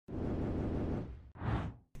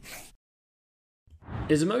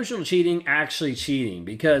Is emotional cheating actually cheating?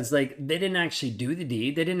 Because like they didn't actually do the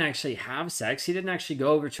deed, they didn't actually have sex, he didn't actually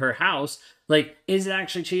go over to her house. Like, is it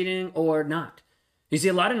actually cheating or not? You see,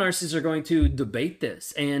 a lot of narcissists are going to debate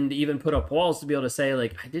this and even put up walls to be able to say,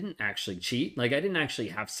 like, I didn't actually cheat. Like, I didn't actually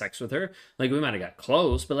have sex with her. Like, we might have got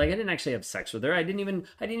close, but like, I didn't actually have sex with her. I didn't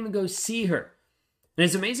even go see her. And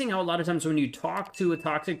it's amazing how a lot of times when you talk to a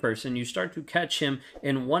toxic person, you start to catch him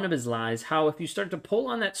in one of his lies, how if you start to pull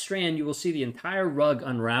on that strand, you will see the entire rug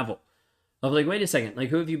unravel. Of like, wait a second, like,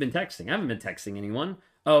 who have you been texting? I haven't been texting anyone.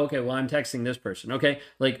 Oh, okay, well, I'm texting this person. Okay,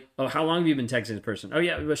 like, oh, how long have you been texting this person? Oh,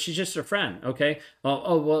 yeah, well, she's just a friend. Okay,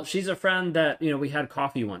 well, she's a friend that, we had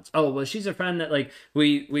coffee once. Oh, well, she's a friend that, like,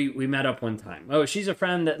 we met up one time. Oh, she's a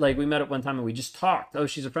friend that, like, we met up one time and we just talked. Oh,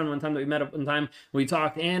 she's a friend one time that we met up one time, we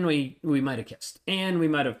talked, and we might have kissed. And we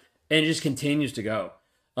might have, and it just continues to go.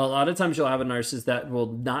 A lot of times you'll have a narcissist that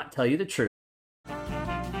will not tell you the truth.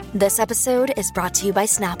 This episode is brought to you by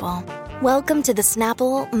Snapple. Welcome to the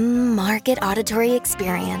Snapple Market Auditory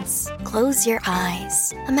Experience. Close your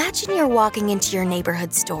eyes. Imagine you're walking into your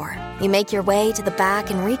neighborhood store. You make your way to the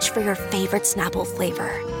back and reach for your favorite Snapple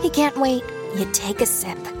flavor. You can't wait. You take a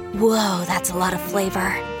sip. Whoa, that's a lot of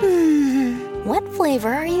flavor. What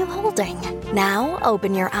flavor are you holding? Now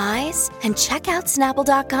open your eyes and check out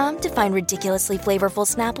Snapple.com to find ridiculously flavorful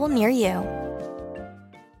Snapple near you.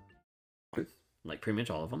 Like pretty much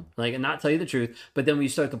all of them, like, and not tell you the truth. But then when you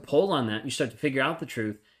start to pull on that, you start to figure out the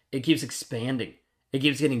truth, it keeps expanding. It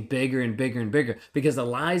keeps getting bigger and bigger and bigger because the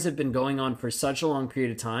lies have been going on for such a long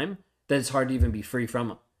period of time that it's hard to even be free from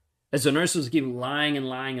them. And so narcissists keep lying and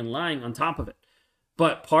lying and lying on top of it.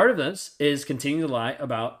 But part of this is continuing to lie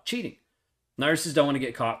about cheating. Narcissists don't want to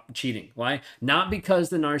get caught cheating. Why? Not because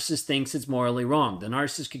the narcissist thinks it's morally wrong. The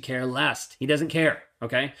narcissist could care less. He doesn't care.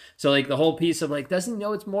 Okay. So like the whole piece of like, doesn't he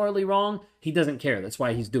know it's morally wrong? He doesn't care. That's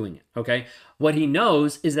why he's doing it. Okay. What he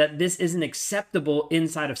knows is that this isn't acceptable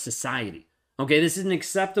inside of society. Okay. This isn't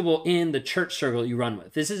acceptable in the church circle you run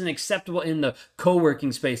with. This isn't acceptable in the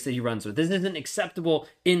co-working space that he runs with. This isn't acceptable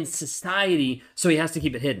in society. So he has to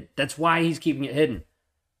keep it hidden. That's why he's keeping it hidden.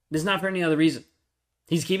 It's not for any other reason.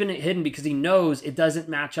 He's keeping it hidden because he knows it doesn't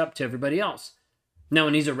match up to everybody else. Now,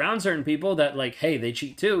 when he's around certain people that like, hey, they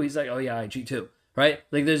cheat too. He's like, oh yeah, I cheat too. Right?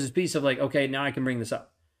 Like there's this piece of like, okay, now I can bring this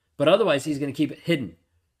up. But otherwise, he's going to keep it hidden.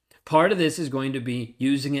 Part of this is going to be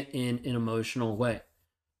using it in an emotional way.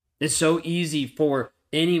 It's so easy for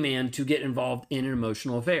any man to get involved in an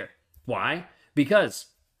emotional affair. Why? Because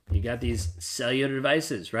you got these cellular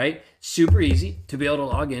devices, right? Super easy to be able to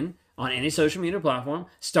log in on any social media platform,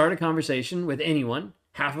 start a conversation with anyone.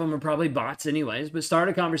 Half of them are probably bots anyways, but start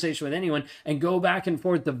a conversation with anyone and go back and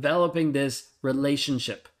forth developing this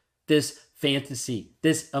relationship, this fantasy,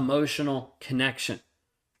 this emotional connection.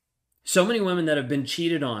 So many women that have been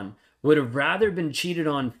cheated on would have rather been cheated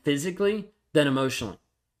on physically than emotionally.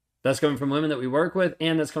 That's coming from women that we work with,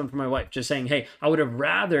 and that's coming from my wife. Just saying, hey, I would have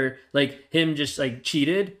rather like him just like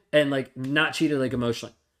cheated and like not cheated like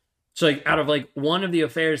emotionally. So like out of like one of the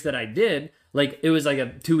affairs that I did, like it was like a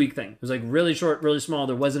 2-week thing. It was like really short, really small.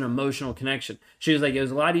 There was an emotional connection. She was like, it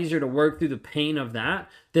was a lot easier to work through the pain of that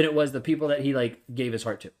than it was the people that he like gave his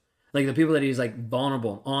heart to. Like the people that he's like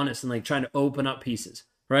vulnerable, honest, and like trying to open up pieces,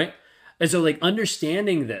 right? And so like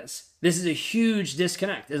understanding this is a huge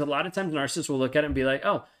disconnect. There's a lot of times narcissists will look at it and be like,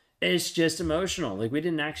 oh, it's just emotional. Like we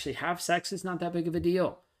didn't actually have sex. It's not that big of a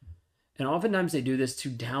deal. And oftentimes they do this to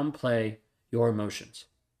downplay your emotions.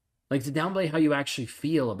 Like to downplay how you actually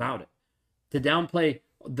feel about it. To downplay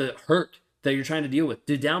the hurt that you're trying to deal with.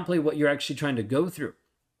 To downplay what you're actually trying to go through.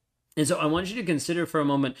 And so I want you to consider for a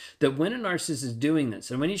moment that when a narcissist is doing this,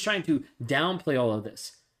 and when he's trying to downplay all of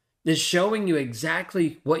this, is showing you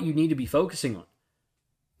exactly what you need to be focusing on.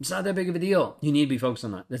 It's not that big of a deal. You need to be focused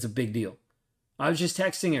on that. That's a big deal. I was just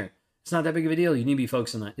texting her. It's not that big of a deal. You need to be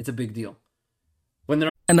focused on that. It's a big deal.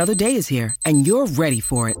 Another day is here, and you're ready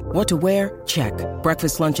for it. What to wear? Check.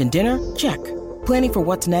 Breakfast, lunch, and dinner? Check. Planning for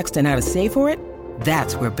what's next and how to save for it?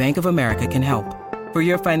 That's where Bank of America can help. For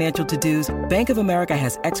your financial to-dos, Bank of America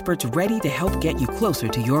has experts ready to help get you closer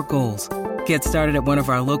to your goals. Get started at one of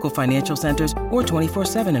our local financial centers or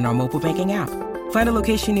 24/7 in our mobile banking app. Find a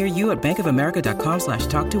location near you at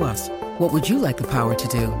bankofamerica.com/talktous. What would you like the power to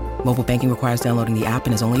do? Mobile banking requires downloading the app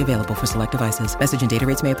and is only available for select devices. Message and data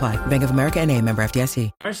rates may apply. Bank of America N.A., member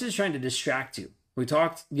FDIC. Narcissist is trying to distract you. We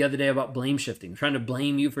talked the other day about blame shifting, trying to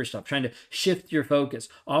blame you for stuff, trying to shift your focus.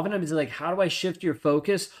 Oftentimes it's like, how do I shift your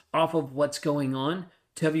focus off of what's going on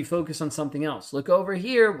to have you focus on something else? Look over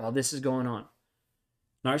here while this is going on.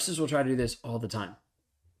 Narcissists will try to do this all the time.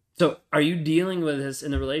 So are you dealing with this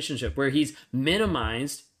in the relationship where he's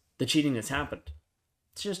minimized the cheating that's happened?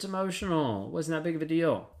 It's just emotional. It wasn't that big of a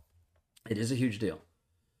deal. It is a huge deal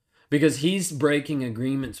because he's breaking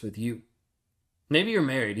agreements with you. Maybe you're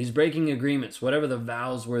married. He's breaking agreements, whatever the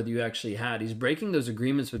vows were that you actually had. He's breaking those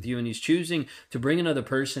agreements with you, and he's choosing to bring another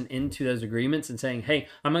person into those agreements and saying, hey,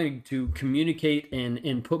 I'm going to communicate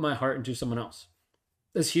and put my heart into someone else.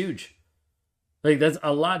 That's huge. Like, that's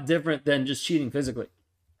a lot different than just cheating physically.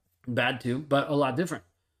 Bad too, but a lot different.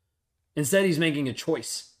 Instead, he's making a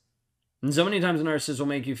choice. And so many times a narcissist will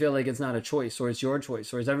make you feel like it's not a choice, or it's your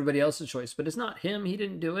choice, or it's everybody else's choice. But it's not him. He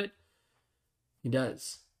didn't do it. He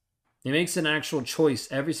does. He makes an actual choice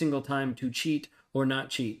every single time to cheat or not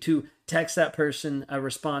cheat, to text that person a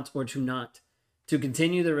response or to not, to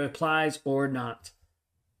continue the replies or not.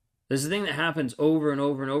 There's a thing that happens over and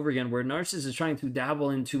over and over again where a narcissist is trying to dabble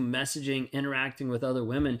into messaging, interacting with other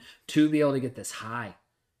women to be able to get this high.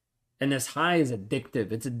 And this high is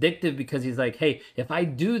addictive. It's addictive because he's like, hey, if I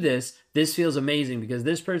do this, this feels amazing because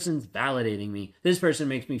this person's validating me. This person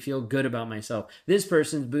makes me feel good about myself. This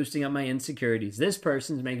person's boosting up my insecurities. This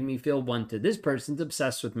person's making me feel wanted. This person's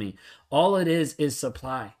obsessed with me. All it is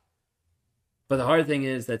supply. But the hard thing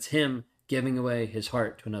is that's him giving away his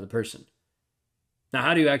heart to another person. Now,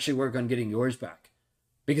 how do you actually work on getting yours back?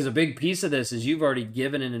 Because a big piece of this is you've already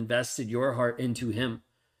given and invested your heart into him.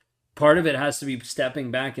 Part of it has to be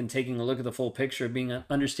stepping back and taking a look at the full picture,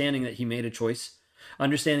 understanding that he made a choice,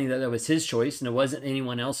 understanding that that was his choice and it wasn't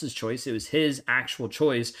anyone else's choice. It was his actual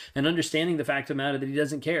choice, and understanding the fact of the matter that he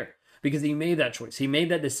doesn't care because he made that choice. He made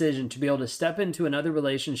that decision to be able to step into another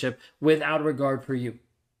relationship without regard for you.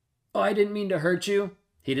 Oh, I didn't mean to hurt you.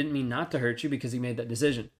 He didn't mean not to hurt you because he made that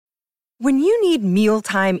decision. When you need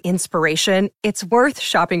mealtime inspiration, it's worth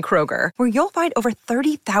shopping Kroger, where you'll find over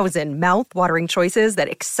 30,000 mouth-watering choices that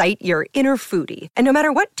excite your inner foodie. And no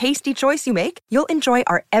matter what tasty choice you make, you'll enjoy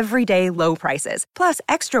our everyday low prices, plus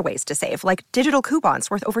extra ways to save, like digital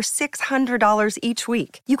coupons worth over $600 each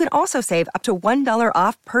week. You can also save up to $1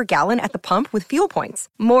 off per gallon at the pump with fuel points.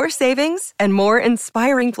 More savings and more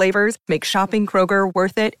inspiring flavors make shopping Kroger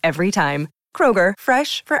worth it every time. Kroger,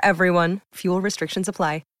 fresh for everyone. Fuel restrictions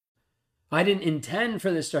apply. I didn't intend for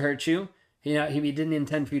this to hurt you. He didn't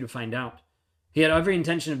intend for you to find out. He had every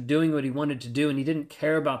intention of doing what he wanted to do, and he didn't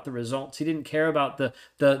care about the results. He didn't care about the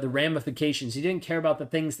ramifications. He didn't care about the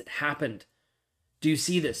things that happened. Do you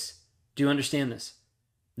see this? Do you understand this?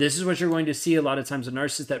 This is what you're going to see a lot of times, a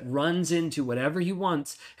narcissist that runs into whatever he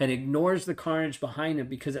wants and ignores the carnage behind him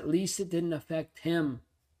because at least it didn't affect him.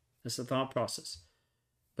 That's the thought process.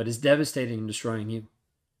 But it's devastating and destroying you.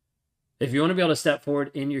 If you want to be able to step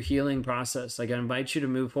forward in your healing process, I invite you to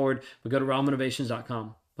move forward. But go to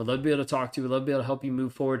rawmotivations.com. I'd love to be able to talk to you. I'd love to be able to help you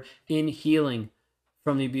move forward in healing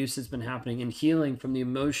from the abuse that's been happening, and healing from the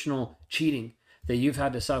emotional cheating that you've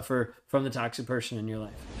had to suffer from the toxic person in your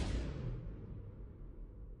life.